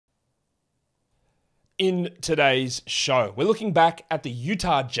In today's show, we're looking back at the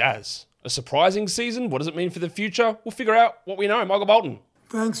Utah Jazz. A surprising season. What does it mean for the future? We'll figure out what we know. Michael Bolton.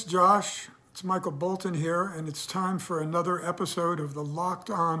 Thanks, Josh. It's Michael Bolton here, and it's time for another episode of the Locked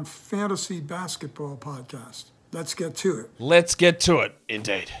On Fantasy Basketball Podcast. Let's get to it. Let's get to it,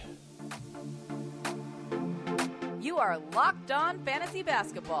 indeed. You are Locked On Fantasy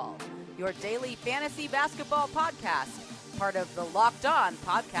Basketball, your daily fantasy basketball podcast, part of the Locked On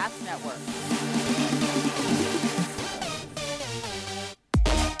Podcast Network.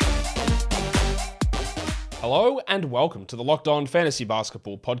 Hello and welcome to the Locked On Fantasy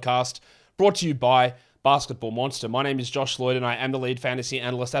Basketball Podcast, brought to you by Basketball Monster. My name is Josh Lloyd and I am the lead fantasy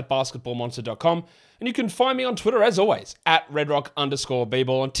analyst at basketballmonster.com. And you can find me on Twitter, as always, at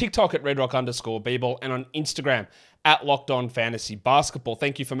redrock_bball, on TikTok at redrock_bball, and on Instagram at Locked On Fantasy Basketball.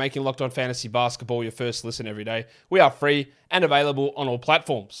 Thank you for making Locked On Fantasy Basketball your first listen every day. We are free and available on all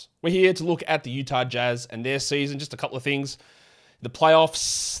platforms. We're here to look at the Utah Jazz and their season. Just a couple of things. The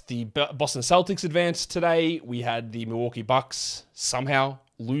playoffs, the Boston Celtics advanced today. We had the Milwaukee Bucks somehow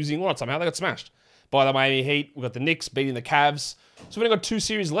losing. Well, not somehow, they got smashed by the Miami Heat. We've got the Knicks beating the Cavs. So we've only got two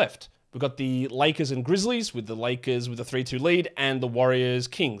series left. We've got the Lakers and Grizzlies with the Lakers with a 3-2 lead, and the Warriors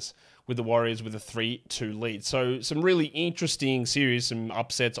Kings with the Warriors with a 3-2 lead. So some really interesting series, some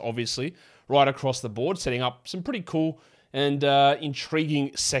upsets obviously, right across the board, setting up some pretty cool and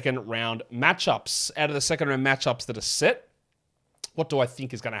intriguing second round matchups. Out of the second round matchups that are set, what do I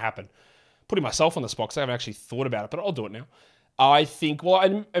think is going to happen? Putting myself on the spot because I haven't actually thought about it, but I'll do it now. I think,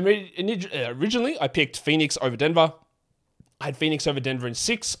 originally I picked Phoenix over Denver. I had Phoenix over Denver in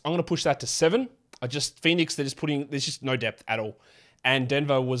 6. I'm going to push that to 7. Phoenix, there's just no depth at all. And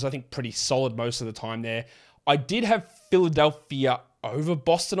Denver was, I think, pretty solid most of the time there. I did have Philadelphia over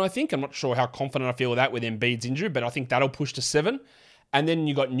Boston, I think. I'm not sure how confident I feel with that with Embiid's injury, but I think that'll push to 7. And then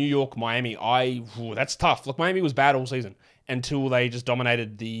you got New York, Miami. That's tough. Look, Miami was bad all season until they just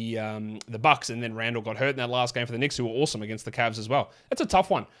dominated the Bucks, and then Randall got hurt in that last game for the Knicks, who were awesome against the Cavs as well. That's a tough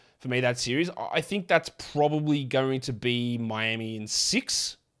one for me, that series. I think that's probably going to be Miami in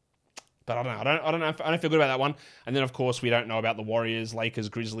 6. But I don't know. I don't feel good about that one. And then, of course, we don't know about the Warriors, Lakers,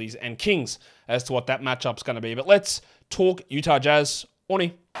 Grizzlies, and Kings as to what that matchup's going to be. But let's talk Utah Jazz.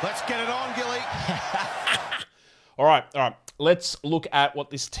 Orny. Let's get it on, Gilly. All right. Let's look at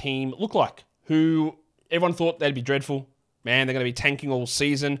what this team looked like. Who everyone thought they'd be dreadful. Man, they're going to be tanking all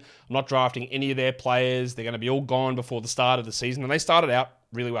season. I'm not drafting any of their players. They're going to be all gone before the start of the season. And they started out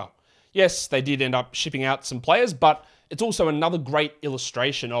really well. Yes, they did end up shipping out some players, but it's also another great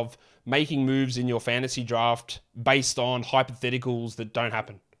illustration of making moves in your fantasy draft based on hypotheticals that don't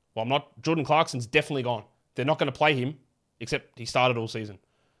happen. Well, Jordan Clarkson's definitely gone. They're not going to play him, except he started all season.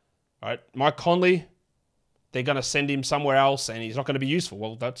 All right, Mike Conley, they're going to send him somewhere else and he's not going to be useful.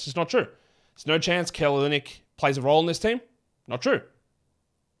 Well, that's just not true. There's no chance Kelly Olynyk plays a role in this team. Not true.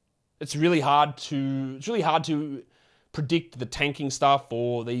 It's really hard to predict the tanking stuff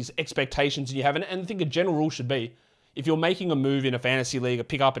or these expectations you have. And I think a general rule should be, if you're making a move in a fantasy league, a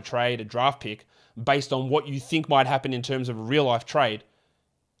pick up, a trade, a draft pick, based on what you think might happen in terms of a real life trade,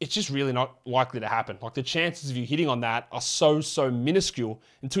 it's just really not likely to happen. Like, the chances of you hitting on that are so minuscule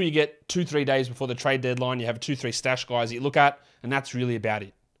until you get 2-3 days before the trade deadline. You have 2-3 stash guys that you look at, and that's really about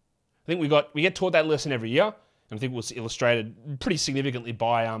it. I think we get taught that lesson every year, and I think it was illustrated pretty significantly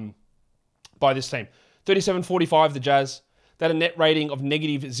by this team. 37-45, the Jazz. They had a net rating of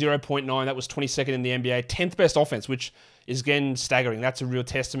negative 0.9. That was 22nd in the NBA. 10th best offense, which is, again, staggering. That's a real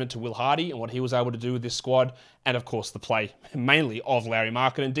testament to Will Hardy and what he was able to do with this squad. And, of course, the play, mainly, of Lauri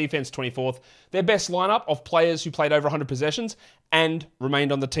Markkanen. Defense, 24th. Their best lineup of players who played over 100 possessions and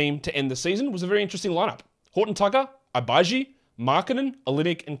remained on the team to end the season was a very interesting lineup. Horton Tucker, Abaji, Markkanen,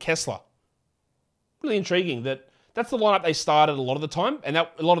 Olynyk, and Kessler. Really intriguing that's the lineup they started a lot of the time, and a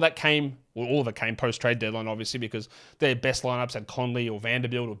lot of that came, well, all of it came post-trade deadline, obviously, because their best lineups had Conley or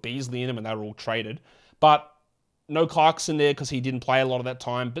Vanderbilt or Beasley in them, and they were all traded. But no Clarkson there because he didn't play a lot of that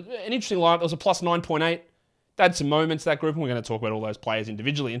time. But an interesting lineup. There was a plus 9.8. They had some moments, that group, and we're going to talk about all those players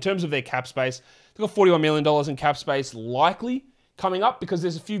individually. In terms of their cap space, they've got $41 million in cap space likely coming up because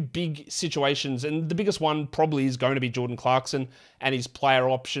there's a few big situations, and the biggest one probably is going to be Jordan Clarkson and his player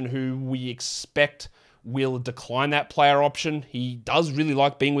option, who we expect will decline that player option. He does really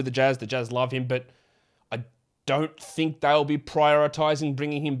like being with the Jazz. The Jazz love him, but I don't think they'll be prioritizing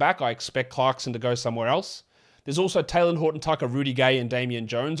bringing him back. I expect Clarkson to go somewhere else. There's also Taylor Horton Tucker, Rudy Gay, and Damian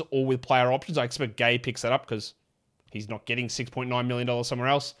Jones, all with player options. I expect Gay picks that up because he's not getting $6.9 million somewhere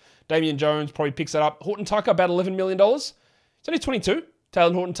else. Damian Jones probably picks that up. Horton Tucker, about $11 million. It's only 22.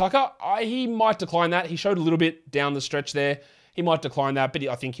 Taylor Horton Tucker, he might decline that. He showed a little bit down the stretch there. He might decline that, but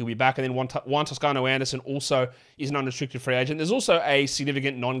I think he'll be back. And then Juan Toscano-Anderson also is an unrestricted free agent. There's also a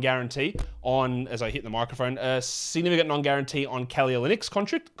significant non-guarantee on, as I hit the microphone, a significant non-guarantee on Kelly Olynyk's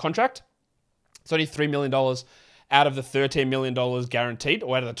contract. It's only $3 million out of the $13 million guaranteed,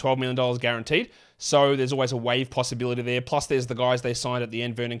 or out of the $12 million guaranteed. So there's always a waive possibility there. Plus there's the guys they signed at the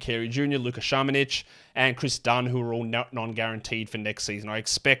end, Vernon Carey Jr., Luka Šamanić, and Chris Dunn, who are all non-guaranteed for next season. I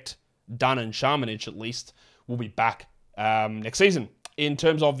expect Dunn and Šamanić, at least, will be back next season. In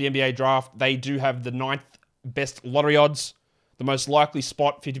terms of the NBA draft, they do have the 9th best lottery odds. The most likely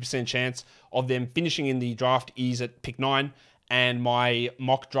spot, 50% chance of them finishing in the draft is at pick 9. And my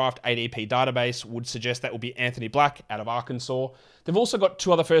mock draft ADP database would suggest that will be Anthony Black out of Arkansas. They've also got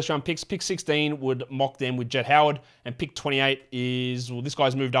 2 other first-round picks. Pick 16 would mock them with Jet Howard, and pick 28 is, well, this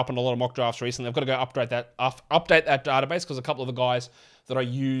guy's moved up in a lot of mock drafts recently. I've got to go update that database because a couple of the guys that I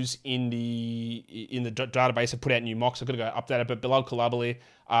use in the database have put out new mocks. I've got to go update it. But Bilal Coulibaly,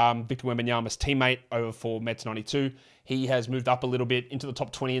 Victor Wembanyama's teammate over for Mets 92, he has moved up a little bit into the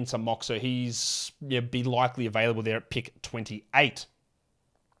top 20 in some mocks, so he's be likely available there at pick 28.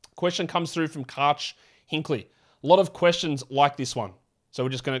 Question comes through from Karch Hinkley. A lot of questions like this one, so we're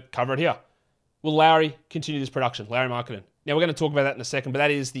just going to cover it here. Will Lauri continue this production? Lauri Markkanen. Now, we're going to talk about that in a second, but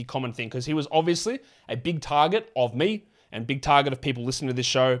that is the common thing, because he was obviously a big target of me and big target of people listening to this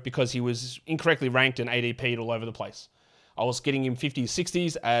show because he was incorrectly ranked and ADP'd all over the place. I was getting him 50s,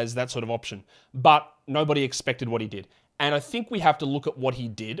 60s as that sort of option, but nobody expected what he did. And I think we have to look at what he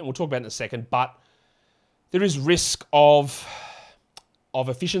did, and we'll talk about it in a second, but there is risk of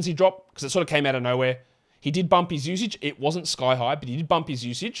efficiency drop because it sort of came out of nowhere. He did bump his usage. It wasn't sky high, but he did bump his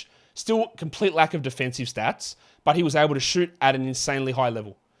usage. Still complete lack of defensive stats, but he was able to shoot at an insanely high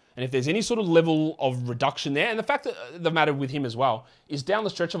level. And if there's any sort of level of reduction there, and the fact that the matter with him as well is down the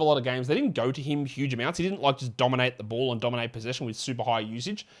stretch of a lot of games, they didn't go to him huge amounts. He didn't just dominate the ball and dominate possession with super high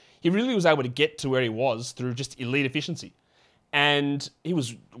usage. He really was able to get to where he was through just elite efficiency. And he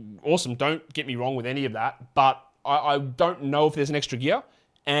was awesome. Don't get me wrong with any of that, but I don't know if there's an extra gear.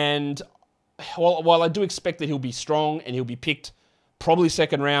 And while I do expect that he'll be strong and he'll be picked probably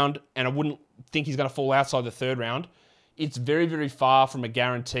second round, and I wouldn't think he's going to fall outside the third round, it's very, very far from a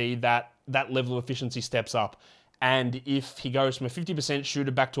guarantee that that level of efficiency steps up. And if he goes from a 50% shooter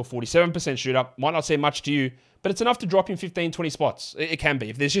back to a 47% shooter, might not seem much to you, but it's enough to drop him 15, 20 spots. It can be.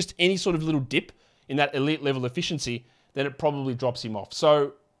 If there's just any sort of little dip in that elite level of efficiency, then it probably drops him off.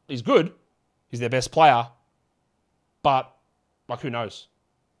 So he's good. He's their best player. But, who knows?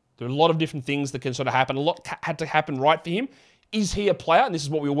 There are a lot of different things that can sort of happen. A lot had to happen right for him. Is he a player, and this is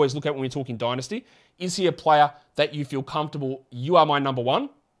what we always look at when we're talking dynasty, is he a player that you feel comfortable, you are my number one,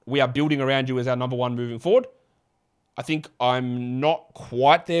 we are building around you as our number one moving forward? I think I'm not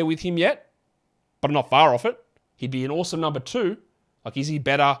quite there with him yet, but I'm not far off it. He'd be an awesome number 2. Like, is he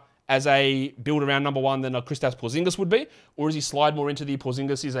better as a build around number 1 than a Kristaps Porzingis would be? Or does he slide more into the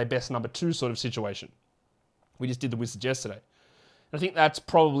Porzingis is a best number 2 sort of situation? We just did the Wizards yesterday. And I think that's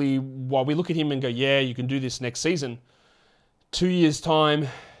probably why we look at him and go, yeah, you can do this next season. 2 years' time,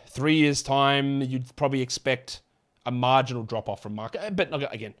 3 years' time, you'd probably expect a marginal drop-off from Mark.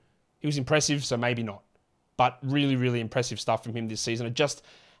 But again, he was impressive, so maybe not. But really, really impressive stuff from him this season. I just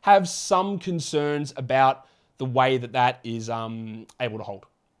have some concerns about the way that is able to hold.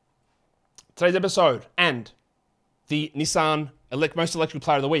 Today's episode and the Nissan Most Electric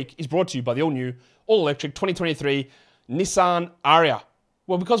Player of the Week is brought to you by the all-new, all-electric 2023 Nissan Ariya.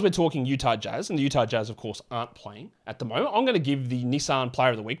 Well, because we're talking Utah Jazz, and the Utah Jazz, of course, aren't playing at the moment, I'm going to give the Nissan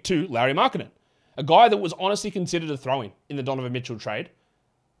Player of the Week to Lauri Markkanen, a guy that was honestly considered a throw-in in the Donovan Mitchell trade.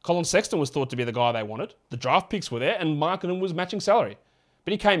 Collin Sexton was thought to be the guy they wanted. The draft picks were there, and Markkanen was matching salary.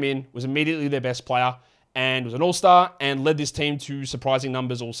 But he came in, was immediately their best player, and was an all-star, and led this team to surprising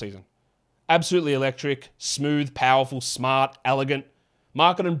numbers all season. Absolutely electric, smooth, powerful, smart, elegant.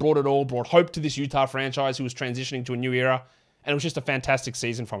 Markkanen brought it all, brought hope to this Utah franchise who was transitioning to a new era, and it was just a fantastic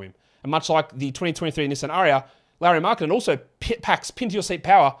season from him. And much like the 2023 Nissan Ariya, Lauri Markkanen also packs pin-to-your-seat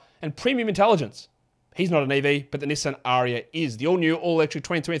power and premium intelligence. He's not an EV, but the Nissan Ariya is. The all-new, all-electric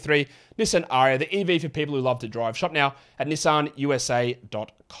 2023 Nissan Ariya, the EV for people who love to drive. Shop now at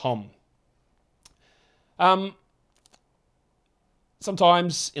nissanusa.com.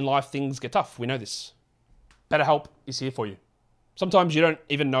 Sometimes in life things get tough. We know this. BetterHelp is here for you. Sometimes you don't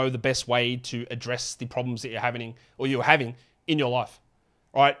even know the best way to address the problems that you're having in your life.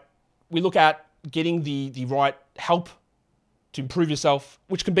 All right? We look at getting the right help to improve yourself,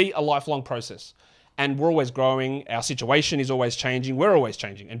 which can be a lifelong process. And we're always growing. Our situation is always changing. We're always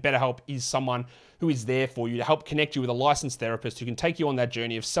changing. And BetterHelp is someone who is there for you to help connect you with a licensed therapist who can take you on that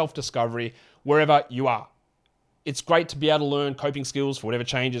journey of self-discovery wherever you are. it's great to be able to learn coping skills for whatever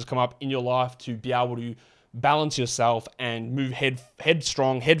changes come up in your life, to be able to balance yourself and move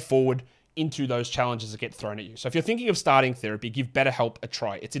headstrong, head forward into those challenges that get thrown at you. So if you're thinking of starting therapy, give BetterHelp a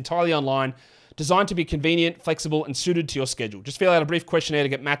try. It's entirely online, designed to be convenient, flexible, and suited to your schedule. Just fill out a brief questionnaire to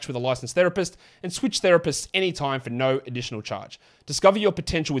get matched with a licensed therapist and switch therapists anytime for no additional charge. Discover your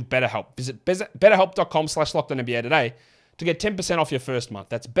potential with BetterHelp. Visit betterhelp.com/LockedOnNBA today to get 10% off your first month.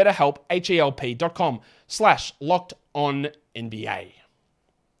 That's BetterHelp, HELP.com/LockedOnNBA.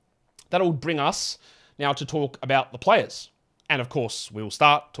 That'll bring us now to talk about the players. And of course, we will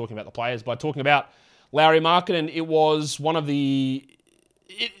start talking about the players by talking about Lauri Markkanen. It was one of the...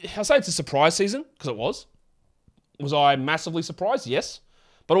 I'll say it's a surprise season, because it was. Was I massively surprised? Yes.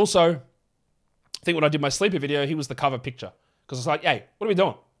 But also, I think when I did my sleeper video, he was the cover picture. Because it's like, hey, what are we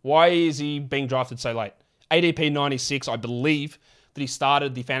doing? Why is he being drafted so late? ADP 96, I believe that he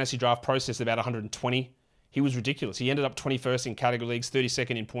started the fantasy draft process at about 120. He was ridiculous. He ended up 21st in category leagues,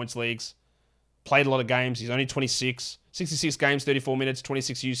 32nd in points leagues. Played a lot of games. He's only 26. 66 games, 34 minutes,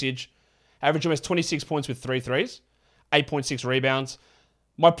 26 usage. Average almost 26 points with 3 threes. 8.6 rebounds.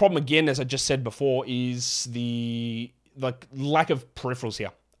 My problem, again, as I just said before, is the lack of peripherals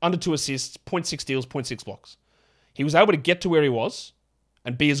here. Under 2 assists, 0.6 steals, 0.6 blocks. He was able to get to where he was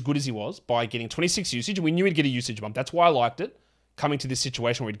and be as good as he was by getting 26 usage. And we knew he'd get a usage bump. That's why I liked it, coming to this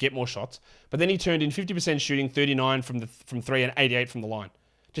situation where he'd get more shots. But then he turned in 50% shooting, 39 from 3 and 88 from the line.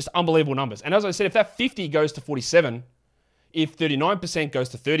 Just unbelievable numbers. And as I said, if that 50 goes to 47, if 39% goes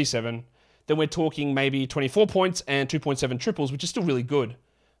to 37, then we're talking maybe 24 points and 2.7 triples, which is still really good.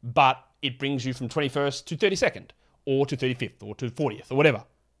 But it brings you from 21st to 32nd, or to 35th, or to 40th, or whatever.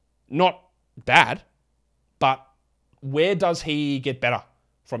 Not bad, but where does he get better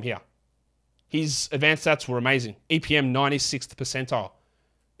from here? His advanced stats were amazing. EPM, 96th percentile.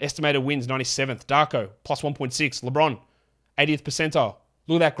 Estimated wins, 97th. Darko, plus 1.6. LeBron, 80th percentile.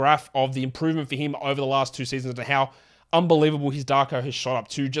 Look at that graph of the improvement for him over the last 2 seasons and how unbelievable his Darko has shot up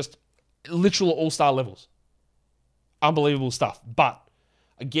to just literal all-star levels. Unbelievable stuff. But,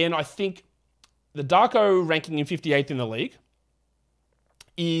 again, I think the Darko ranking in 58th in the league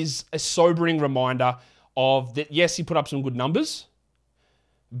is a sobering reminder of that, yes, he put up some good numbers,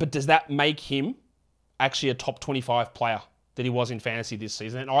 but does that make him actually a top 25 player that he was in fantasy this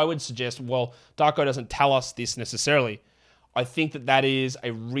season? And I would suggest, well, Darko doesn't tell us this necessarily. I think that is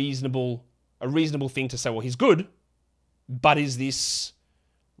a reasonable thing to say, well, he's good, but is this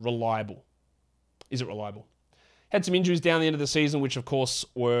reliable? Is it reliable? Had some injuries down the end of the season, which of course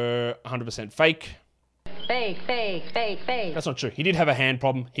were 100% fake. Fake. That's not true. He did have a hand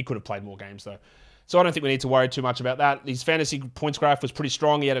problem. He could have played more games though. So I don't think we need to worry too much about that. His fantasy points graph was pretty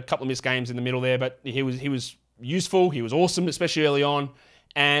strong. He had a couple of missed games in the middle there, but he was useful. He was awesome, especially early on.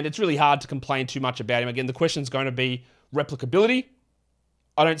 And it's really hard to complain too much about him. Again, the question's going to be replicability.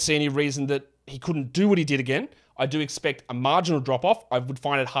 I don't see any reason that he couldn't do what he did again. I do expect a marginal drop-off. I would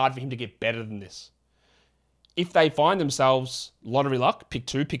find it hard for him to get better than this. If they find themselves lottery luck, pick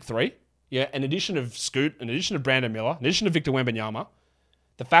 2, pick 3, an addition of Scoot, an addition of Brandon Miller, an addition of Victor Wembanyama,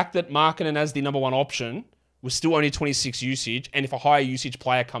 the fact that Markkanen as the number 1 option was still only 26 usage, and if a higher usage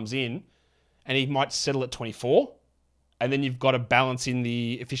player comes in, and he might settle at 24, and then you've got to balance in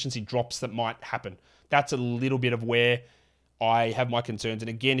the efficiency drops that might happen. That's a little bit of where I have my concerns. And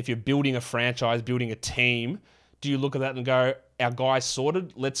again, if you're building a franchise, building a team, do you look at that and go, our guy's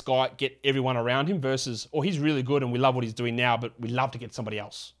sorted, let's get everyone around him versus, oh, he's really good and we love what he's doing now, but we love to get somebody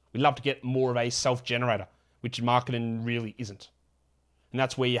else. We love to get more of a self-generator, which Markkanen really isn't. And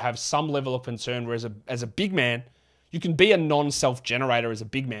that's where you have some level of concern, whereas as a big man, you can be a non-self-generator as a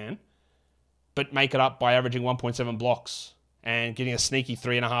big man, but make it up by averaging 1.7 blocks and getting a sneaky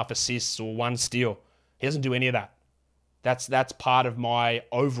 3.5 assists or 1 steal. He doesn't do any of that. That's part of my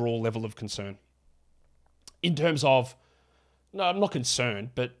overall level of concern. In terms of, no, I'm not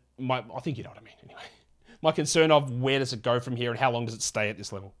concerned, but I think you know what I mean anyway. My concern of where does it go from here and how long does it stay at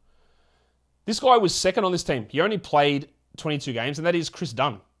this level. This guy was second on this team. He only played 22 games, and that is Chris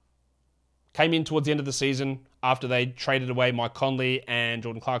Dunn. Came in towards the end of the season after they traded away Mike Conley and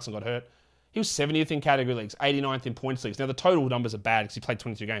Jordan Clarkson got hurt. He was 70th in category leagues, 89th in points leagues. Now, the total numbers are bad because he played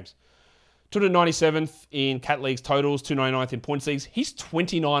 22 games. 297th in cat leagues totals, 299th in points leagues. He's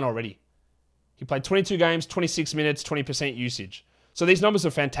 29 already. He played 22 games, 26 minutes, 20% usage. So these numbers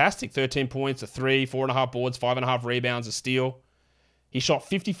are fantastic. 13 points, a 3, 4.5 boards, 5.5 rebounds, a steal. He shot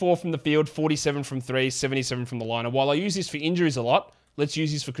 54 from the field, 47 from 3, 77 from the line. And while I use this for injuries a lot, let's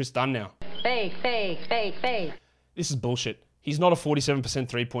use this for Chris Dunn now. Fake. This is bullshit. He's not a 47%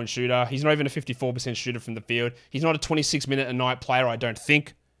 three-point shooter. He's not even a 54% shooter from the field. He's not a 26-minute-a-night player, I don't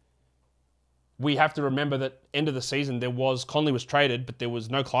think. we have to remember that end of the season, Conley was traded, but there was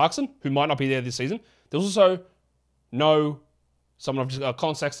no Clarkson, who might not be there this season. There was also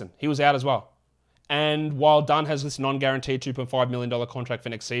Collin Sexton. He was out as well. And while Dunn has this non-guaranteed $2.5 million contract for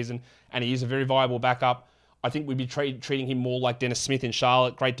next season, and he is a very viable backup, I think we'd be treating him more like Dennis Smith in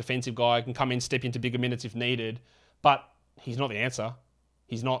Charlotte. Great defensive guy, can come in, step into bigger minutes if needed. But he's not the answer.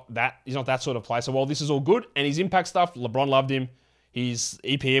 He's not that sort of player. So while this is all good, and his impact stuff, LeBron loved him. His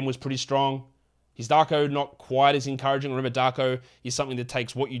EPM was pretty strong. His Darko, not quite as encouraging. Remember, Darko is something that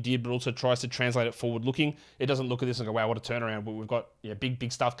takes what you did, but also tries to translate it forward looking. It doesn't look at this and go, wow, what a turnaround. But we've got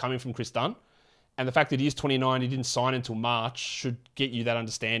big stuff coming from Chris Dunn. And the fact that he is 29, he didn't sign until March, should get you that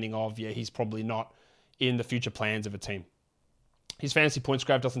understanding of, he's probably not in the future plans of a team. His fantasy points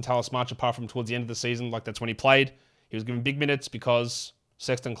graph doesn't tell us much apart from towards the end of the season. Like, that's when he played. He was given big minutes because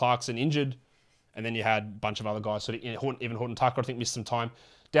Sexton, Clarkson injured. And then you had a bunch of other guys. So even Horton Tucker, I think, missed some time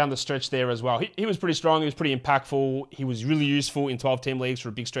down the stretch there as well. He was pretty strong. He was pretty impactful. He was really useful in 12-team leagues for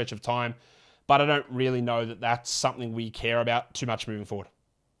a big stretch of time. But I don't really know that that's something we care about too much moving forward.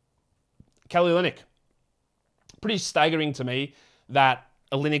 Kelly Olynyk. Pretty staggering to me that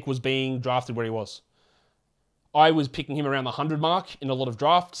Olynyk was being drafted where he was. I was picking him around the 100 mark in a lot of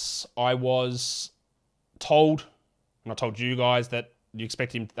drafts. I was told, and I told you guys, that they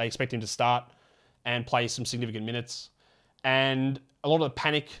expect him to start and play some significant minutes. And a lot of the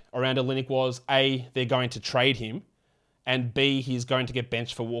panic around Olynyk was, A, they're going to trade him, and B, he's going to get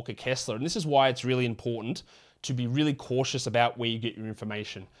benched for Walker Kessler. And this is why it's really important to be really cautious about where you get your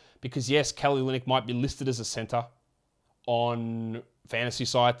information. Because yes, Kelly Olynyk might be listed as a center on fantasy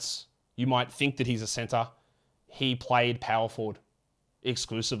sites. You might think that he's a center. He played power forward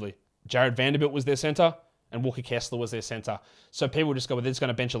exclusively. Jared Vanderbilt was their center, and Walker Kessler was their center. So people just go, well, they're just going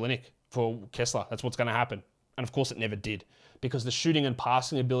to bench Olynyk for Kessler. That's what's going to happen. And of course it never did, because the shooting and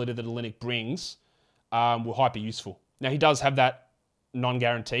passing ability that Olynyk brings were hyper useful. Now he does have that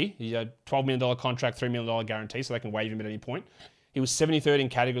non-guarantee. He had a $12 million contract, $3 million guarantee, so they can waive him at any point. He was 73rd in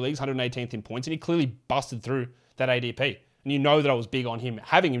category leagues, 118th in points, and he clearly busted through that ADP. And you know that I was big on him,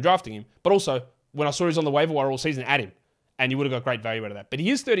 having him, drafting him, but also when I saw he was on the waiver wire all season, add him, and you would have got great value out of that. But he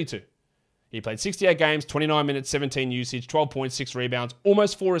is 32. He played 68 games, 29 minutes, 17 usage, 12 points, 6 rebounds,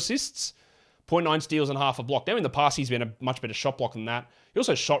 almost 4 assists, 0.9 steals and half a block. Now in the past, he's been a much better shot block than that. He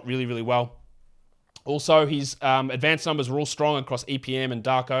also shot really, really well. Also, his advanced numbers were all strong across EPM and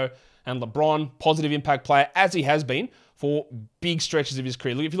Darko and LeBron. Positive impact player, as he has been for big stretches of his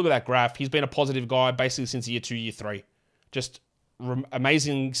career. If you look at that graph, he's been a positive guy basically since year 2, year 3. Just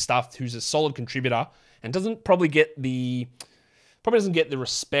amazing stuff. Who's a solid contributor and doesn't get the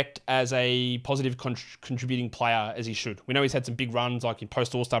respect as a positive contributing player as he should. We know he's had some big runs, like in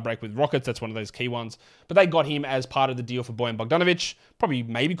post All-Star break with Rockets. That's one of those key ones. But they got him as part of the deal for Bojan Bogdanovic. Probably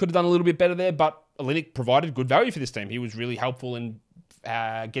maybe could have done a little bit better there, but Olynyk provided good value for this team. He was really helpful in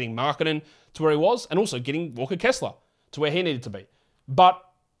getting Markkanen to where he was, and also getting Walker Kessler to where he needed to be. But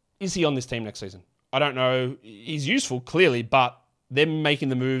is he on this team next season? I don't know. He's useful, clearly, but they're making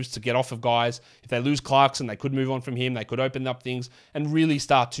the moves to get off of guys. If they lose Clarkson, they could move on from him. They could open up things and really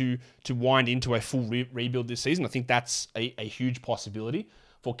start to wind into a full rebuild this season. I think that's a huge possibility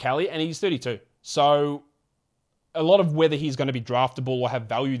for Kelly, and he's 32. So a lot of whether he's going to be draftable or have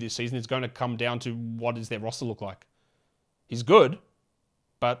value this season is going to come down to what does their roster look like. Like. He's good,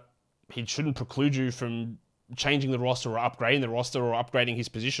 but he shouldn't preclude you from changing the roster or upgrading the roster or upgrading his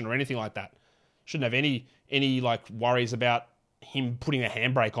position or anything like that. Shouldn't have any like worries about him putting a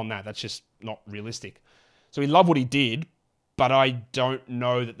handbrake on that. That's just not realistic. So we love what he did, but I don't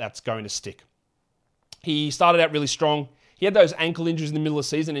know that that's going to stick. He started out really strong. He had those ankle injuries in the middle of the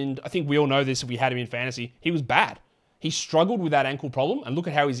season, and I think we all know this if we had him in fantasy. He was bad. He struggled with that ankle problem, and look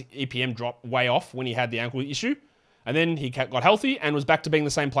at how his EPM dropped way off when he had the ankle issue. And then he got healthy and was back to being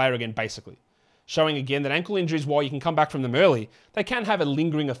the same player again, basically. Showing again that ankle injuries, while you can come back from them early, they can have a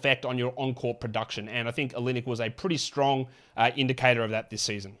lingering effect on your on-court production. And I think Olynyk was a pretty strong indicator of that this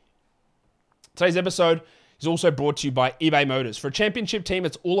season. Today's episode is also brought to you by eBay Motors. For a championship team,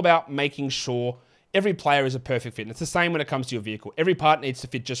 it's all about making sure every player is a perfect fit. And it's the same when it comes to your vehicle. Every part needs to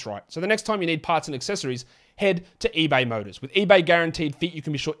fit just right. So the next time you need parts and accessories, head to eBay Motors. With eBay Guaranteed Fit, you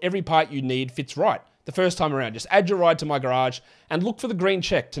can be sure every part you need fits right the first time around. Just add your ride to my garage and look for the green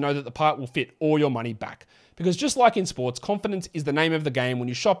check to know that the part will fit or your money back. Because just like in sports, confidence is the name of the game when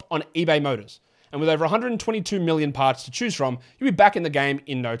you shop on eBay Motors. And with over 122 million parts to choose from, you'll be back in the game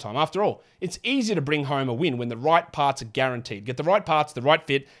in no time. After all, it's easier to bring home a win when the right parts are guaranteed. Get the right parts, the right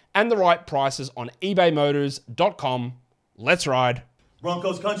fit, and the right prices on ebaymotors.com. Let's ride.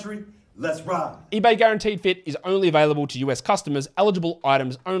 Broncos country, Let's ride. eBay Guaranteed Fit is only available to US customers, eligible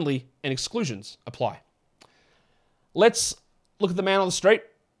items only, and exclusions apply. Let's look at the man on the street,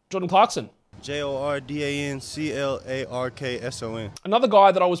 Jordan Clarkson. JordanClarkson. Another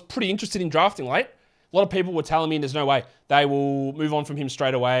guy that I was pretty interested in drafting late. A lot of people were telling me there's no way they will move on from him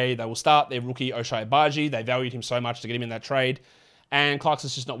straight away. They will start their rookie Ochai Agbaji. They valued him so much to get him in that trade. And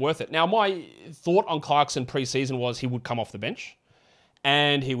Clarkson's just not worth it. Now, my thought on Clarkson preseason was he would come off the bench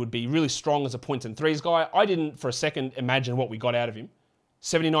and he would be really strong as a points and threes guy. I didn't for a second imagine what we got out of him.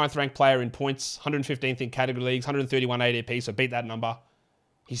 79th ranked player in points, 115th in category leagues, 131 ADP, so beat that number.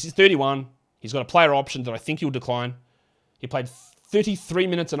 He's 31. He's got a player option that I think he'll decline. He played 33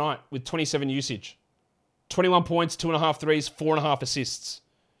 minutes a night with 27 usage. 21 points, 2.5 threes, 4.5 assists.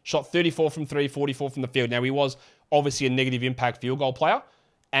 Shot 34 from 3, 44 from the field. Now, he was obviously a negative impact field goal player.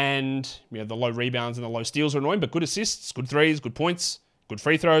 And the low rebounds and the low steals are annoying, but good assists, good threes, good points, good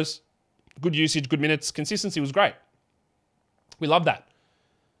free throws, good usage, good minutes. Consistency was great. We love that.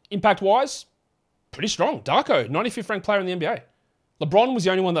 Impact-wise, pretty strong. Darko, 95th ranked player in the NBA. LeBron was the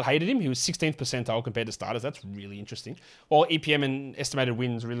only one that hated him. He was 16th percentile compared to starters. That's really interesting. While EPM and estimated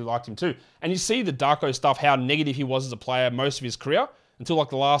wins really liked him too. And you see the Darko stuff, how negative he was as a player most of his career until like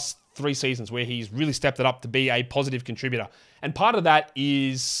the last 3 seasons where he's really stepped it up to be a positive contributor. And part of that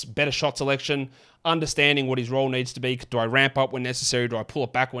is better shot selection, understanding what his role needs to be. Do I ramp up when necessary? Do I pull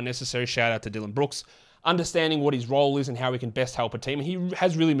it back when necessary? Shout out to Dylan Brooks. Understanding what his role is and how he can best help a team. And he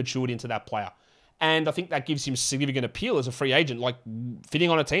has really matured into that player. And I think that gives him significant appeal as a free agent, like fitting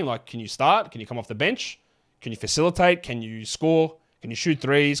on a team. Like, can you start? Can you come off the bench? Can you facilitate? Can you score? Can you shoot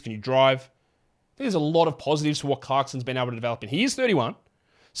threes? Can you drive? I think there's a lot of positives for what Clarkson's been able to develop. And he is 31,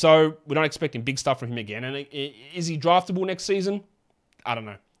 so we're not expecting big stuff from him again. And is he draftable next season? I don't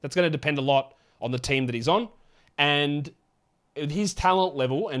know. That's going to depend a lot on the team that he's on. And his talent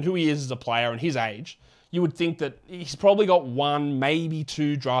level and who he is as a player and his age, you would think that he's probably got 1, maybe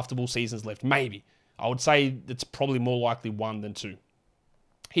 2 draftable seasons left. Maybe. I would say it's probably more likely 1 than 2.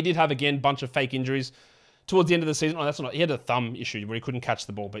 He did have, again, a bunch of fake injuries towards the end of the season. Oh, that's not. He had a thumb issue where he couldn't catch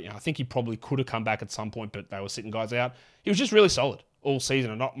the ball. But I think he probably could have come back at some point, but they were sitting guys out. He was just really solid all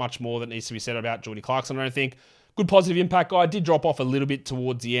season, and not much more that needs to be said about Jordy Clarkson, I don't think. Good positive impact guy. Did drop off a little bit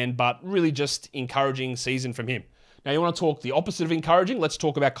towards the end, but really just encouraging season from him. Now, you want to talk the opposite of encouraging? Let's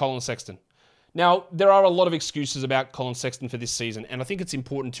talk about Collin Sexton. Now, there are a lot of excuses about Collin Sexton for this season, and I think it's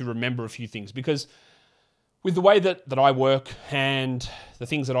important to remember a few things because with the way that I work and the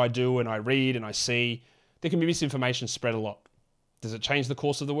things that I do and I read and I see, there can be misinformation spread a lot. Does it change the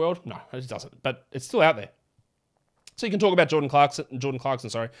course of the world? No, it doesn't, but it's still out there. So you can talk about Jordan Clarkson,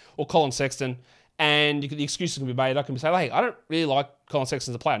 or Collin Sexton, and the excuses can be made. I can say, hey, I don't really like Collin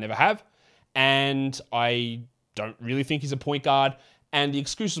Sexton as a player. I never have, and I don't really think he's a point guard. And the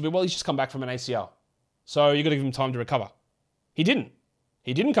excuses will be, well, he's just come back from an ACL. So you've got to give him time to recover. He didn't.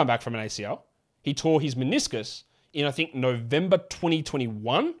 He didn't come back from an ACL. He tore his meniscus in, I think, November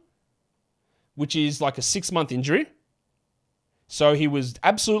 2021, which is like a 6-month injury. So he was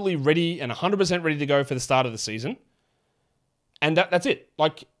absolutely ready and 100% ready to go for the start of the season. And that's it.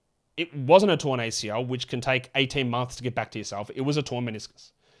 Like, it wasn't a torn ACL, which can take 18 months to get back to yourself. It was a torn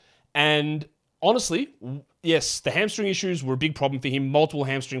meniscus. And honestly, yes, the hamstring issues were a big problem for him, multiple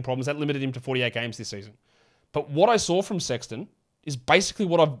hamstring problems. That limited him to 48 games this season. But what I saw from Sexton is basically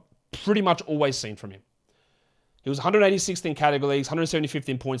what I've pretty much always seen from him. He was 186th in category leagues, 175th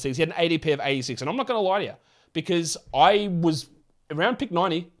in points leagues. He had an ADP of 86. And I'm not going to lie to you, because I was around pick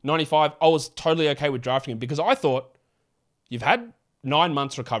 90, 95, I was totally okay with drafting him because I thought you've had 9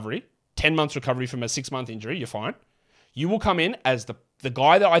 months recovery, 10 months recovery from a 6-month injury, you're fine. You will come in as the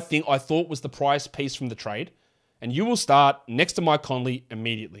guy that I thought was the prize piece from the trade, and you will start next to Mike Conley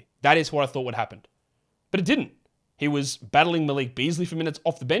immediately. That is what I thought would happen. But it didn't. He was battling Malik Beasley for minutes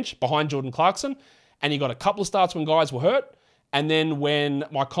off the bench behind Jordan Clarkson, and he got a couple of starts when guys were hurt, and then when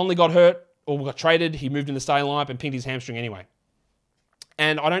Mike Conley got hurt or got traded, he moved in the starting lineup and pinned his hamstring anyway.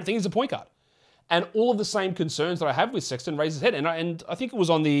 And I don't think he's a point guard. And all of the same concerns that I have with Sexton raised his head. And I think it was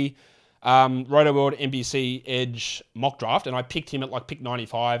on the Roto World NBC Edge mock draft, and I picked him at like pick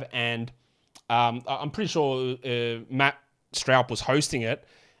 95, and I'm pretty sure Matt Straub was hosting it,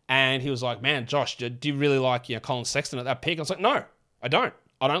 and he was like, man, Josh, do you really like Collin Sexton at that pick? I was like, no, I don't.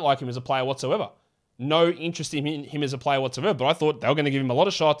 I don't like him as a player whatsoever. No interest in him as a player whatsoever, but I thought they were going to give him a lot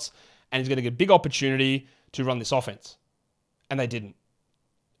of shots, and he's going to get a big opportunity to run this offense. And they didn't.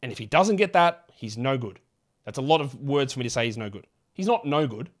 And if he doesn't get that, he's no good. That's a lot of words for me to say he's no good. He's not no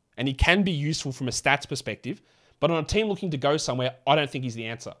good, and he can be useful from a stats perspective, but on a team looking to go somewhere, I don't think he's the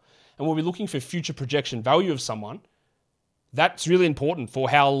answer. And when we're looking for future projection value of someone, That's really important for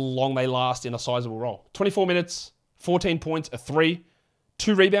how long they last in a sizable role. 24 minutes, 14 points, a 3,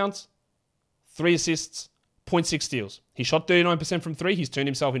 2 rebounds, 3 assists, 0.6 steals. He shot 39% from 3. He's turned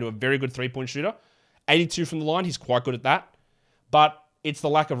himself into a very good 3-point shooter. 82 from the line. He's quite good at that. But it's the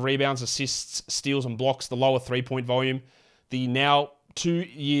lack of rebounds, assists, steals, and blocks, the lower 3-point volume. The now 2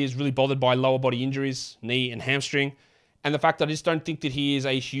 years really bothered by lower body injuries, knee and hamstring. And the fact that I just don't think that he is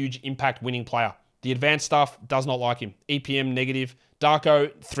a huge impact winning player. The advanced stuff does not like him. EPM negative.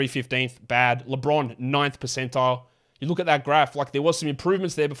 Darko, 315th, bad. LeBron, 9th percentile. You look at that graph, like there was some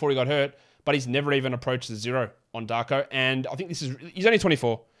improvements there before he got hurt, but he's never even approached the 0 on Darko. And I think he's only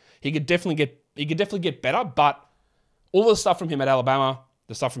 24. He could definitely get better, but all the stuff from him at Alabama,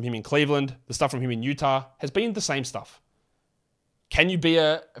 the stuff from him in Cleveland, the stuff from him in Utah has been the same stuff. Can you be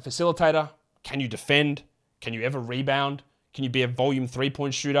a facilitator? Can you defend? Can you ever rebound? Can you be a volume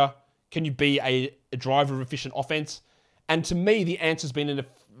 3-point shooter? Can you be a driver of efficient offense? And to me, the answer's been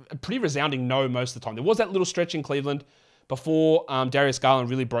a pretty resounding no most of the time. There was that little stretch in Cleveland before Darius Garland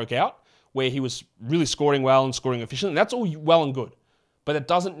really broke out, where he was really scoring well and scoring efficiently. And that's all well and good. But it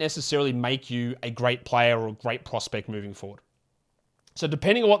doesn't necessarily make you a great player or a great prospect moving forward. So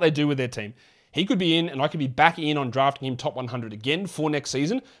depending on what they do with their team, he could be in and I could be back in on drafting him top 100 again for next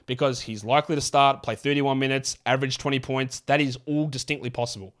season because he's likely to start, play 31 minutes, average 20 points. That is all distinctly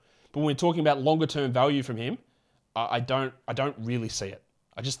possible. But when we're talking about longer term value from him, I don't really see it.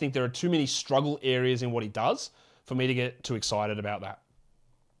 I just think there are too many struggle areas in what he does for me to get too excited about that.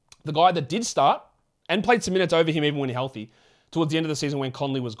 The guy that did start and played some minutes over him even when healthy towards the end of the season when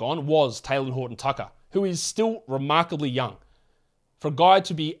Conley was gone was Taylor Horton-Tucker, who is still remarkably young. For a guy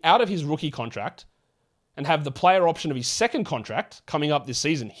to be out of his rookie contract and have the player option of his second contract coming up this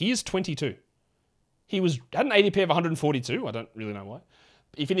season, he is 22. He had an ADP of 142. I don't really know why.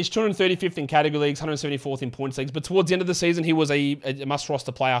 He finished 235th in category leagues, 174th in points leagues, but towards the end of the season, he was a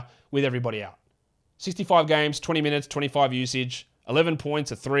must-roster player with everybody out. 65 games, 20 minutes, 25 usage, 11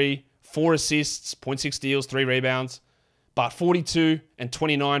 points, a 3, 4 assists, 0.6 steals, 3 rebounds. But 42 and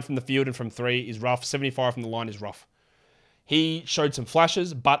 29 from the field and from 3 is rough. 75 from the line is rough. He showed some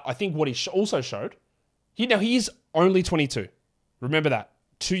flashes, but I think what he also showed, he is only 22. Remember that.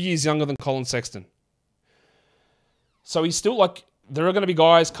 2 years younger than Collin Sexton. So he's still there are going to be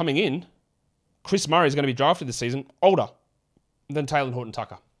guys coming in. Chris Murray is going to be drafted this season, older than Taylor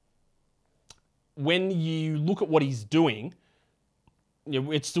Horton-Tucker. When you look at what he's doing,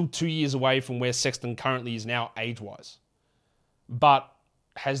 it's still 2 years away from where Sexton currently is now age-wise. But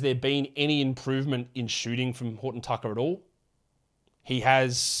has there been any improvement in shooting from Horton-Tucker at all? He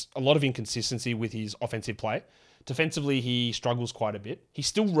has a lot of inconsistency with his offensive play. Defensively, he struggles quite a bit. He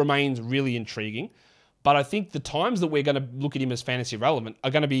still remains really intriguing. But I think the times that we're going to look at him as fantasy relevant are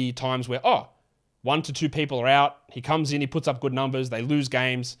going to be times where, 1 to 2 people are out. He comes in, he puts up good numbers, they lose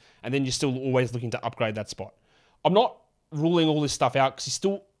games, and then you're still always looking to upgrade that spot. I'm not ruling all this stuff out because he's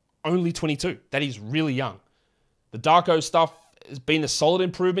still only 22. That is really young. The Darko stuff has been a solid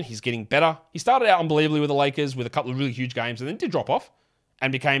improvement. He's getting better. He started out unbelievably with the Lakers with a couple of really huge games and then did drop off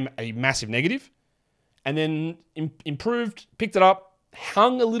and became a massive negative. And then improved, picked it up,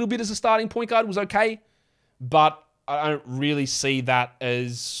 hung a little bit as a starting point guard, was okay. But I don't really see that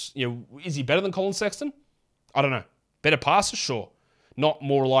as, is he better than Collin Sexton? I don't know. Better passer? Sure. Not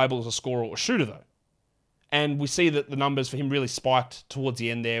more reliable as a scorer or shooter, though. And we see that the numbers for him really spiked towards the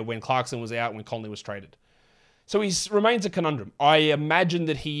end there when Clarkson was out, when Conley was traded. So he remains a conundrum. I imagine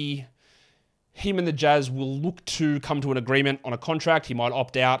that him and the Jazz will look to come to an agreement on a contract. He might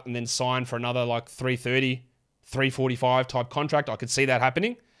opt out and then sign for another 330, 345 type contract. I could see that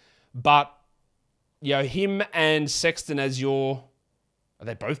happening. But him and Sexton are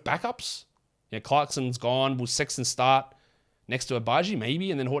they both backups? Clarkson's gone. Will Sexton start next to Abaji?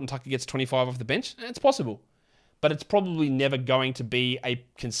 Maybe. And then Horton-Tucker gets 25 off the bench? It's possible. But it's probably never going to be a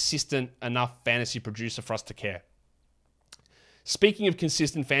consistent enough fantasy producer for us to care. Speaking of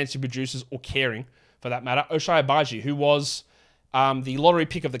consistent fantasy producers, or caring for that matter, Ochai Abaji, who was the lottery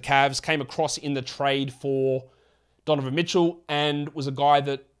pick of the Cavs, came across in the trade for Donovan Mitchell and was a guy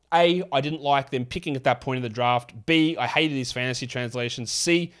that A, I didn't like them picking at that point in the draft. B, I hated his fantasy translation.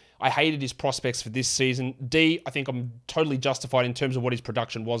 C, I hated his prospects for this season. D, I think I'm totally justified in terms of what his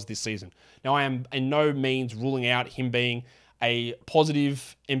production was this season. Now, I am in no means ruling out him being a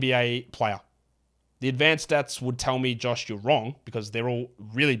positive NBA player. The advanced stats would tell me, Josh, you're wrong, because they're all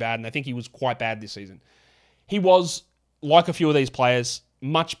really bad, and I think he was quite bad this season. He was, like a few of these players,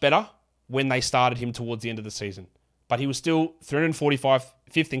 much better when they started him towards the end of the season. But he was still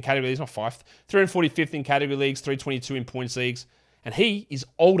 345th in category leagues, not 5th, 345th in category leagues, 322 in points leagues, and he is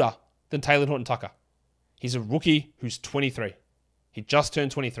older than Taylor Horton-Tucker. He's a rookie who's 23. He just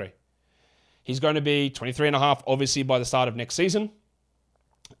turned 23. He's going to be 23 and a half, obviously, by the start of next season.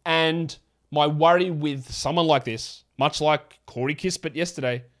 And my worry with someone like this, much like Corey Kispert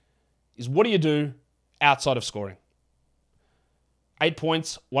yesterday, is what do you do outside of scoring? 8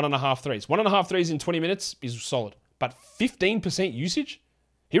 points, 1.5 threes. 1.5 threes in 20 minutes is solid. But 15% usage?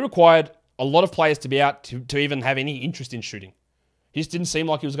 He required a lot of players to be out to even have any interest in shooting. He just didn't seem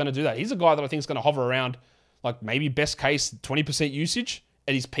like he was going to do that. He's a guy that I think is going to hover around, like maybe best case 20% usage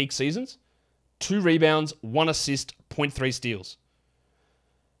at his peak seasons. 2 rebounds, 1 assist, 0.3 steals.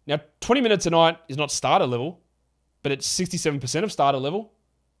 Now, 20 minutes a night is not starter level, but it's 67% of starter level.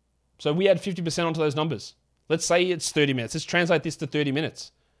 So we add 50% onto those numbers. Let's say it's 30 minutes. Let's translate this to 30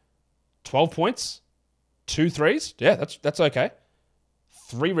 minutes. 12 points, 2 threes. Yeah, that's okay.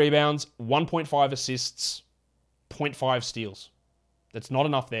 3 rebounds, 1.5 assists, 0.5 steals. That's not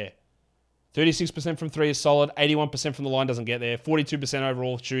enough there. 36% from 3 is solid. 81% from the line doesn't get there. 42%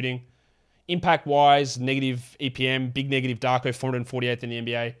 overall shooting. Impact-wise, negative EPM, big negative Darko, 448th in the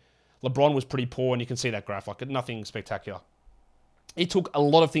NBA. LeBron was pretty poor, and you can see that graph. Like, nothing spectacular. It took a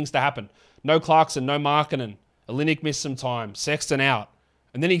lot of things to happen. No Clarkson, no Markkanen. Olynyk missed some time. Sexton out.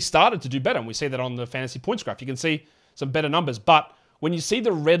 And then he started to do better, and we see that on the fantasy points graph. You can see some better numbers. But when you see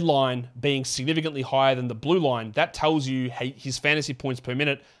the red line being significantly higher than the blue line, that tells you hey, his fantasy points per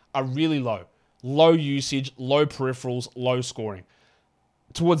minute are really low. Low usage, low peripherals, low scoring.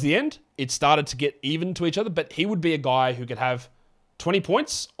 Towards the end, it started to get even to each other, but he would be a guy who could have 20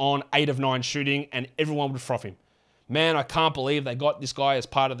 points on 8 of 9 shooting, and everyone would froth him. Man, I can't believe they got this guy as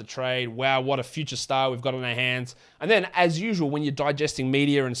part of the trade. Wow, what a future star we've got on our hands. And then, as usual, when you're digesting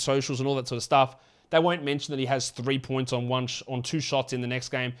media and socials and all that sort of stuff, they won't mention that he has 3 points on 2 shots in the next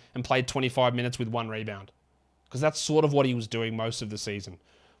game and played 25 minutes with 1 rebound. Because that's sort of what he was doing most of the season.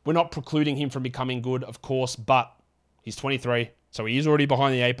 We're not precluding him from becoming good, of course, but he's 23, so he is already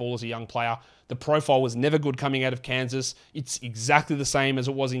behind the 8 ball as a young player. The profile was never good coming out of Kansas. It's exactly the same as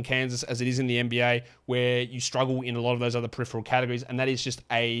it was in Kansas as it is in the NBA, where you struggle in a lot of those other peripheral categories, and that is just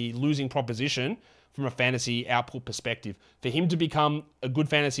a losing proposition from a fantasy output perspective. For him to become a good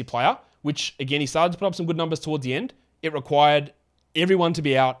fantasy player, which, again, he started to put up some good numbers towards the end, it required everyone to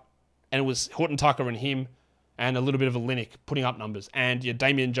be out, and it was Horton Tucker and him and a little bit of Olynyk putting up numbers. And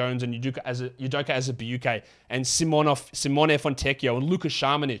Damian Jones and Udoka Azubuike and Simone Fontecchio and Luka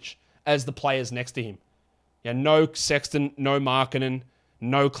Šamanić as the players next to him. Yeah, no Sexton, no Markkanen,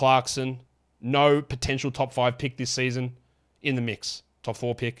 no Clarkson, no potential top 5 pick this season in the mix. Top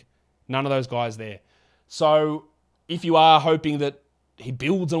 4 pick. None of those guys there. So if you are hoping that he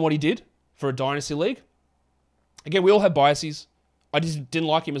builds on what he did for a dynasty league, again, we all have biases. I just didn't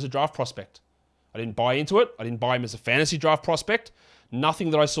like him as a draft prospect. I didn't buy into it. I didn't buy him as a fantasy draft prospect.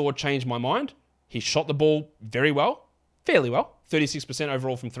 Nothing that I saw changed my mind. He shot the ball very well, fairly well, 36%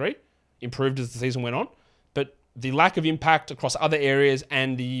 overall from 3, improved as the season went on. But the lack of impact across other areas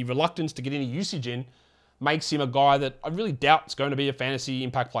and the reluctance to get any usage in makes him a guy that I really doubt is going to be a fantasy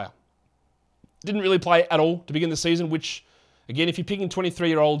impact player. Didn't really play at all to begin the season, which, again, if you're picking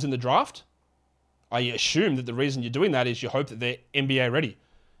 23-year-olds in the draft, I assume that the reason you're doing that is you hope that they're NBA ready.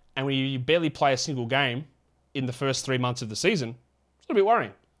 And when you barely play a single game in the first 3 months of the season, it's a little bit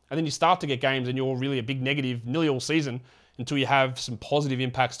worrying. And then you start to get games and you're really a big negative nearly all season until you have some positive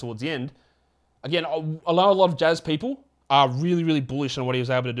impacts towards the end. Again, I know a lot of Jazz people are really, really bullish on what he was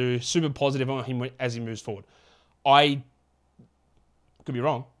able to do, super positive on him as he moves forward. I could be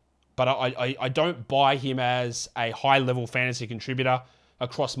wrong, but I don't buy him as a high-level fantasy contributor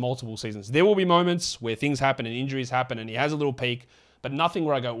across multiple seasons. There will be moments where things happen and injuries happen and he has a little peak, but nothing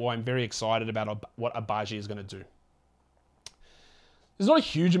where I go, well, I'm very excited about what Agbaji is going to do. There's not a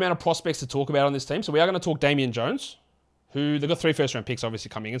huge amount of prospects to talk about on this team, so we are going to talk Damian Jones, who they've got 3 first-round picks obviously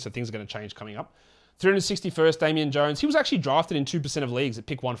coming in, so things are going to change coming up. 361st, Damian Jones. He was actually drafted in 2% of leagues at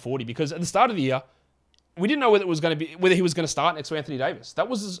pick 140 because at the start of the year, we didn't know whether he was going to start next to Anthony Davis. That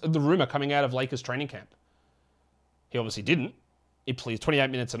was the rumor coming out of Lakers training camp. He obviously didn't. He played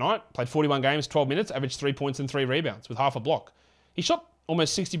 28 minutes a night, played 41 games, 12 minutes, averaged 3 points and 3 rebounds with half a block. He shot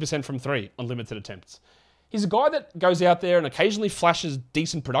almost 60% from 3 on limited attempts. He's a guy that goes out there and occasionally flashes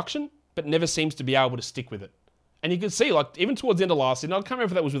decent production, but never seems to be able to stick with it. And you can see, like, even towards the end of last season, I can't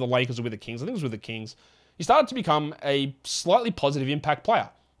remember if that was with the Lakers or with the Kings. I think it was with the Kings. He started to become a slightly positive impact player.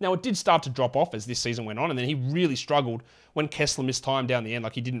 Now, it did start to drop off as this season went on, and then he really struggled when Kessler missed time down the end.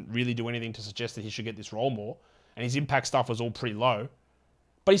 Like, he didn't really do anything to suggest that he should get this role more, and his impact stuff was all pretty low.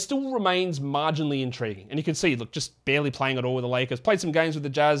 But he still remains marginally intriguing. And you can see, look, just barely playing at all with the Lakers. Played some games with the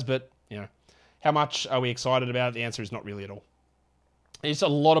Jazz, but, you know, how much are we excited about it? The answer is not really at all. There's a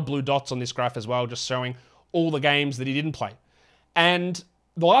lot of blue dots on this graph as well, just showing all the games that he didn't play. And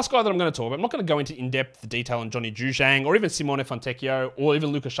the last guy that I'm going to talk about, I'm not going to go into in-depth detail on Johnny Juzang or even Simone Fontecchio or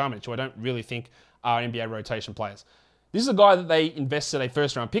even Luka Šamić, who I don't really think are NBA rotation players. This is a guy that they invested a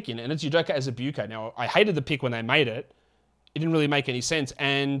first-round pick in, and it's Udoka Azubuike. Now, I hated the pick when they made it. It didn't really make any sense,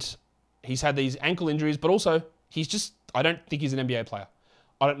 and he's had these ankle injuries, but also I don't think he's an NBA player.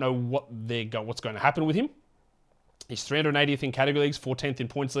 I don't know what's going to happen with him. He's 380th in category leagues, 14th in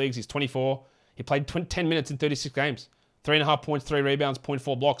points leagues. He's 24. He played 10 minutes in 36 games. 3.5 points, 3 rebounds,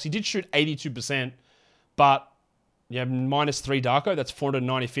 0.4 blocks. He did shoot 82%, but -3 Darko. That's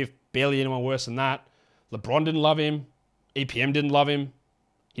 495th. Barely anyone worse than that. LeBron didn't love him. EPM didn't love him.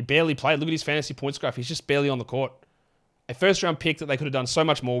 He barely played. Look at his fantasy points graph. He's just barely on the court. A first-round pick that they could have done so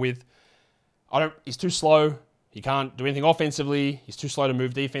much more with. He's too slow. He can't do anything offensively. He's too slow to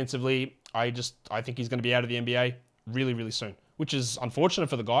move defensively. I think he's going to be out of the NBA really, really soon, which is unfortunate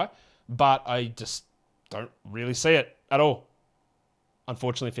for the guy, but I just don't really see it at all,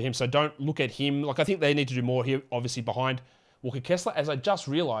 unfortunately for him. So don't look at him. I think they need to do more here, obviously, behind Walker Kessler. As I just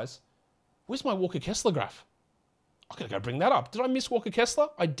realized, where's my Walker Kessler graph? I'm going to go bring that up. Did I miss Walker Kessler?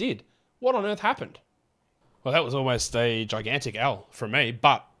 I did. What on earth happened? Well, that was almost a gigantic L from me,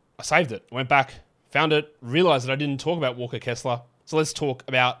 but I saved it. Went back, found it, realized that I didn't talk about Walker Kessler. So let's talk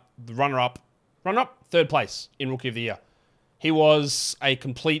about the runner-up, third place in Rookie of the Year. He was a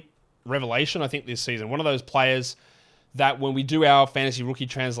complete revelation, I think, this season. One of those players that when we do our fantasy rookie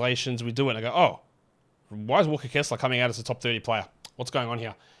translations, we do it and I go, oh, why is Walker Kessler coming out as a top 30 player? What's going on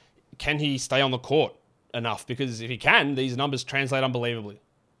here? Can he stay on the court enough? Because if he can, these numbers translate unbelievably.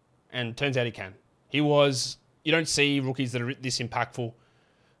 And turns out he can. You don't see rookies that are this impactful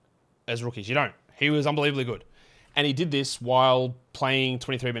as rookies. You don't. He was unbelievably good. And he did this while playing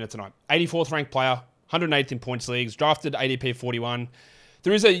 23 minutes a night. 84th ranked player, 108th in points leagues, drafted ADP 41.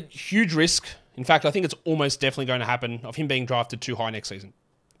 There is a huge risk, in fact, I think it's almost definitely going to happen, of him being drafted too high next season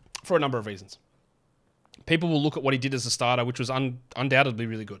for a number of reasons. People will look at what he did as a starter, which was undoubtedly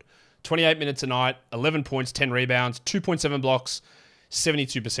really good. 28 minutes a night, 11 points, 10 rebounds, 2.7 blocks,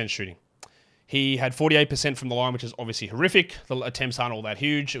 72% shooting. He had 48% from the line, which is obviously horrific. The attempts aren't all that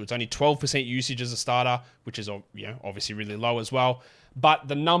huge. It was only 12% usage as a starter, which is obviously really low as well. But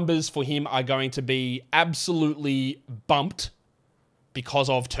the numbers for him are going to be absolutely bumped because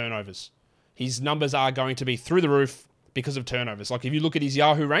of turnovers. His numbers are going to be through the roof because of turnovers. Like if you look at his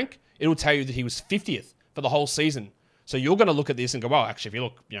Yahoo rank, it'll tell you that he was 50th for the whole season. So you're going to look at this and go, well, actually, if you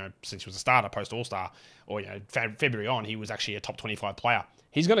look, since he was a starter post All-Star or, February on, he was actually a top 25 player.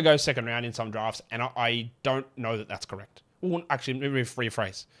 He's going to go second round in some drafts, and I don't know that that's correct. Well, actually, let me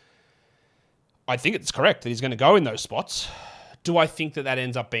rephrase. I think it's correct that he's going to go in those spots. Do I think that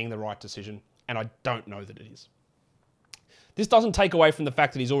ends up being the right decision? And I don't know that it is. This doesn't take away from the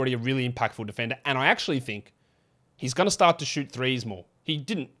fact that he's already a really impactful defender, and I actually think he's going to start to shoot threes more. He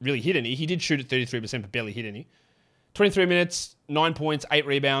didn't really hit any. He did shoot at 33%, but barely hit any. 23 minutes, 9 points, 8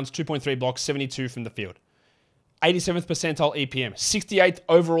 rebounds, 2.3 blocks, 72 from the field. 87th percentile EPM, 68th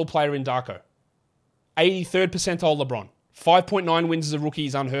overall player in Darko, 83rd percentile LeBron, 5.9 wins as a rookie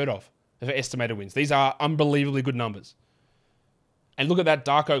is unheard of for estimated wins. These are unbelievably good numbers. And look at that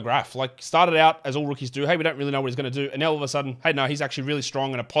Darko graph. Started out as all rookies do. Hey, we don't really know what he's going to do. And now all of a sudden, hey, no, he's actually really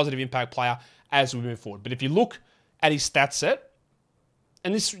strong and a positive impact player as we move forward. But if you look at his stat set,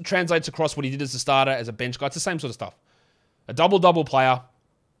 and this translates across what he did as a starter, as a bench guy, it's the same sort of stuff. A double-double player,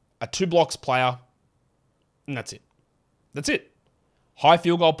 a 2 blocks player, and that's it. That's it. High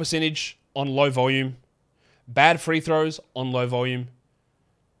field goal percentage on low volume. Bad free throws on low volume.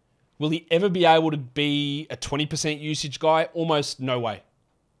 Will he ever be able to be a 20% usage guy? Almost no way.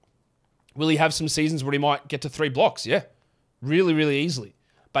 Will he have some seasons where he might get to 3 blocks? Yeah. Really, really easily.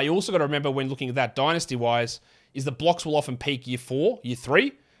 But you also got to remember when looking at that dynasty-wise, is the blocks will often peak year 4, year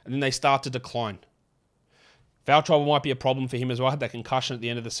 3, and then they start to decline. Foul trouble might be a problem for him as well. I had that concussion at the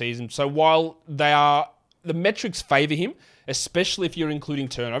end of the season. So while the metrics favor him, especially if you're including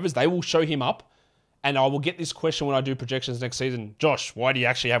turnovers, they will show him up. And I will get this question when I do projections next season. Josh, why do you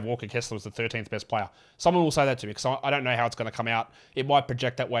actually have Walker Kessler as the 13th best player? Someone will say that to me because I don't know how it's going to come out. It might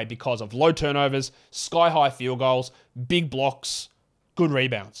project that way because of low turnovers, sky-high field goals, big blocks, good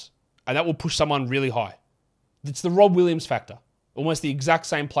rebounds. And that will push someone really high. It's the Rob Williams factor. Almost the exact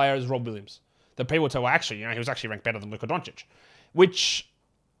same player as Rob Williams. That people will tell, well, actually, he was actually ranked better than Luka Doncic. Which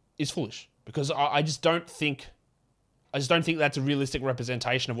is foolish. Because I just don't think that's a realistic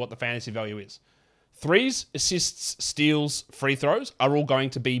representation of what the fantasy value is. Threes, assists, steals, free throws are all going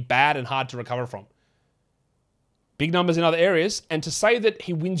to be bad and hard to recover from. Big numbers in other areas, and to say that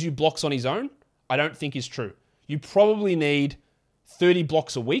he wins you blocks on his own, I don't think is true. You probably need 30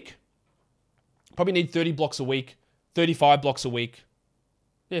 blocks a week, Probably need 30 blocks a week, 35 blocks a week.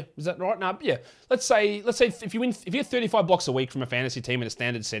 Yeah, is that right? No, yeah. Let's say if you get 35 blocks a week from a fantasy team in a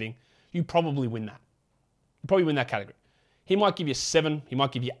standard setting, you probably win that. You probably win that category. He might give you 7, he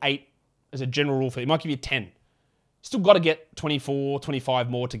might give you 8 as a general rule he might give you 10. Still got to get 24, 25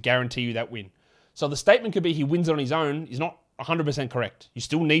 more to guarantee you that win. So the statement could be he wins it on his own is not 100% correct. You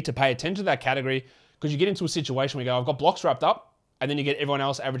still need to pay attention to that category because you get into a situation where you go, I've got blocks wrapped up, and then you get everyone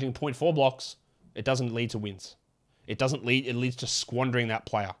else averaging 0.4 blocks. It doesn't lead to wins. It leads to squandering that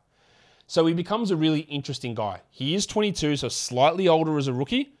player. So he becomes a really interesting guy. He is 22, so slightly older as a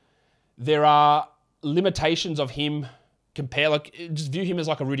rookie. There are limitations of him just view him as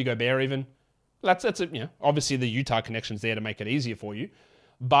like a Rudy Gobert even. That's obviously the Utah connection's there to make it easier for you.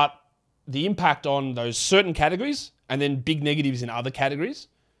 But the impact on those certain categories and then big negatives in other categories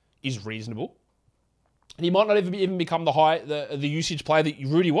is reasonable. And he might not even become the usage player that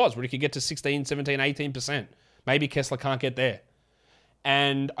Rudy was, where he could get to 16, 17, 18%. Maybe Kessler can't get there.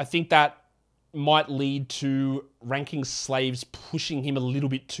 And I think that might lead to ranking slaves pushing him a little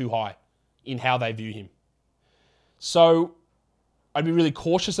bit too high in how they view him. So I'd be really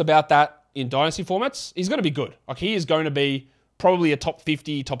cautious about that in dynasty formats. He's going to be good. Like, he is going to be probably a top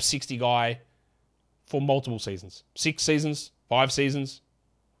 50, top 60 guy for multiple seasons. 6 seasons, 5 seasons.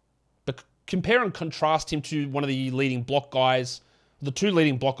 But compare and contrast him to one of the leading block guys, the 2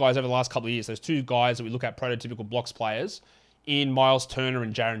 leading block guys over the last couple of years. Those 2 guys that we look at prototypical blocks players in Miles Turner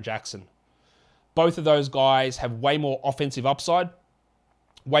and Jaren Jackson. Both of those guys have way more offensive upside,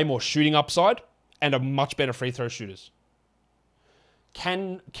 way more shooting upside, and are much better free throw shooters.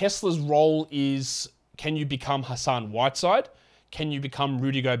 Kessler's role is, can you become Hassan Whiteside? Can you become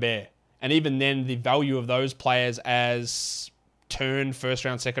Rudy Gobert? And even then, the value of those players as turn first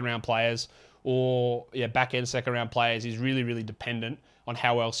round, second round players or back end second round players is really, really dependent on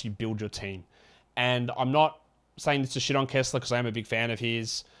how else you build your team. And I'm not saying this to shit on Kessler because I am a big fan of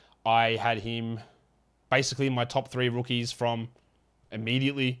his. I had him basically in my top 3 rookies from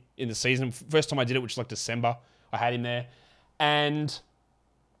immediately in the season. First time I did it, which was like December, I had him there. And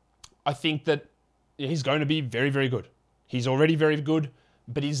I think that he's going to be very, very good. He's already very good,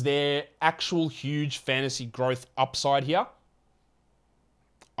 but is there actual huge fantasy growth upside here?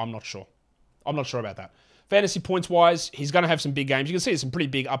 I'm not sure. I'm not sure about that. Fantasy points wise, he's going to have some big games. You can see there's some pretty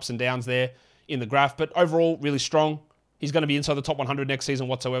big ups and downs there in the graph, but overall, really strong. He's going to be inside the top 100 next season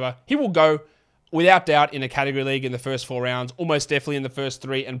whatsoever. He will go, without doubt, in a category league in the first 4 rounds, almost definitely in the first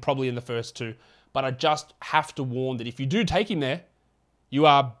 3, and probably in the first 2. But I just have to warn that if you do take him there, you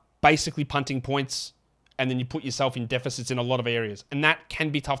are basically punting points, and then you put yourself in deficits in a lot of areas. And that can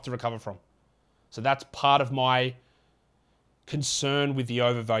be tough to recover from. So that's part of my concern with the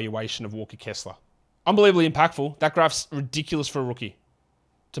overvaluation of Walker Kessler. Unbelievably impactful. That graph's ridiculous for a rookie.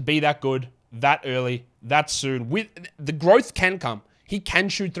 To be that good, that early, that soon. The growth can come. He can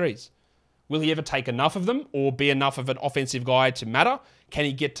shoot threes. Will he ever take enough of them or be enough of an offensive guy to matter? Can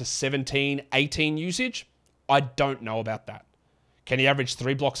he get to 17, 18 usage? I don't know about that. Can he average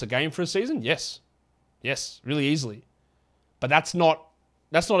 3 blocks a game for a season? Yes. Yes, really easily. But that's not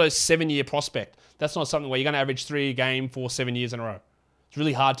a 7-year prospect. That's not something where you're going to average 3 a game for 7 years in a row. It's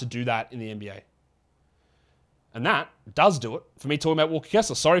really hard to do that in the NBA. And that does do it for me talking about Walker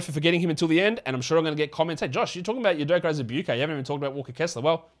Kessler. Sorry for forgetting him until the end, and I'm sure I'm going to get comments. Hey, Josh, you're talking about your Udoka Azubuike. You haven't even talked about Walker Kessler.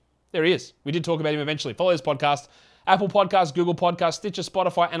 Well, there he is. We did talk about him eventually. Follow this podcast, Apple Podcasts, Google Podcasts, Stitcher,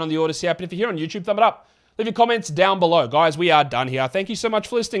 Spotify, and on the Odyssey app. And if you're here on YouTube, thumb it up. Leave your comments down below. Guys, we are done here. Thank you so much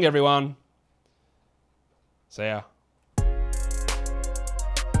for listening, everyone. See ya.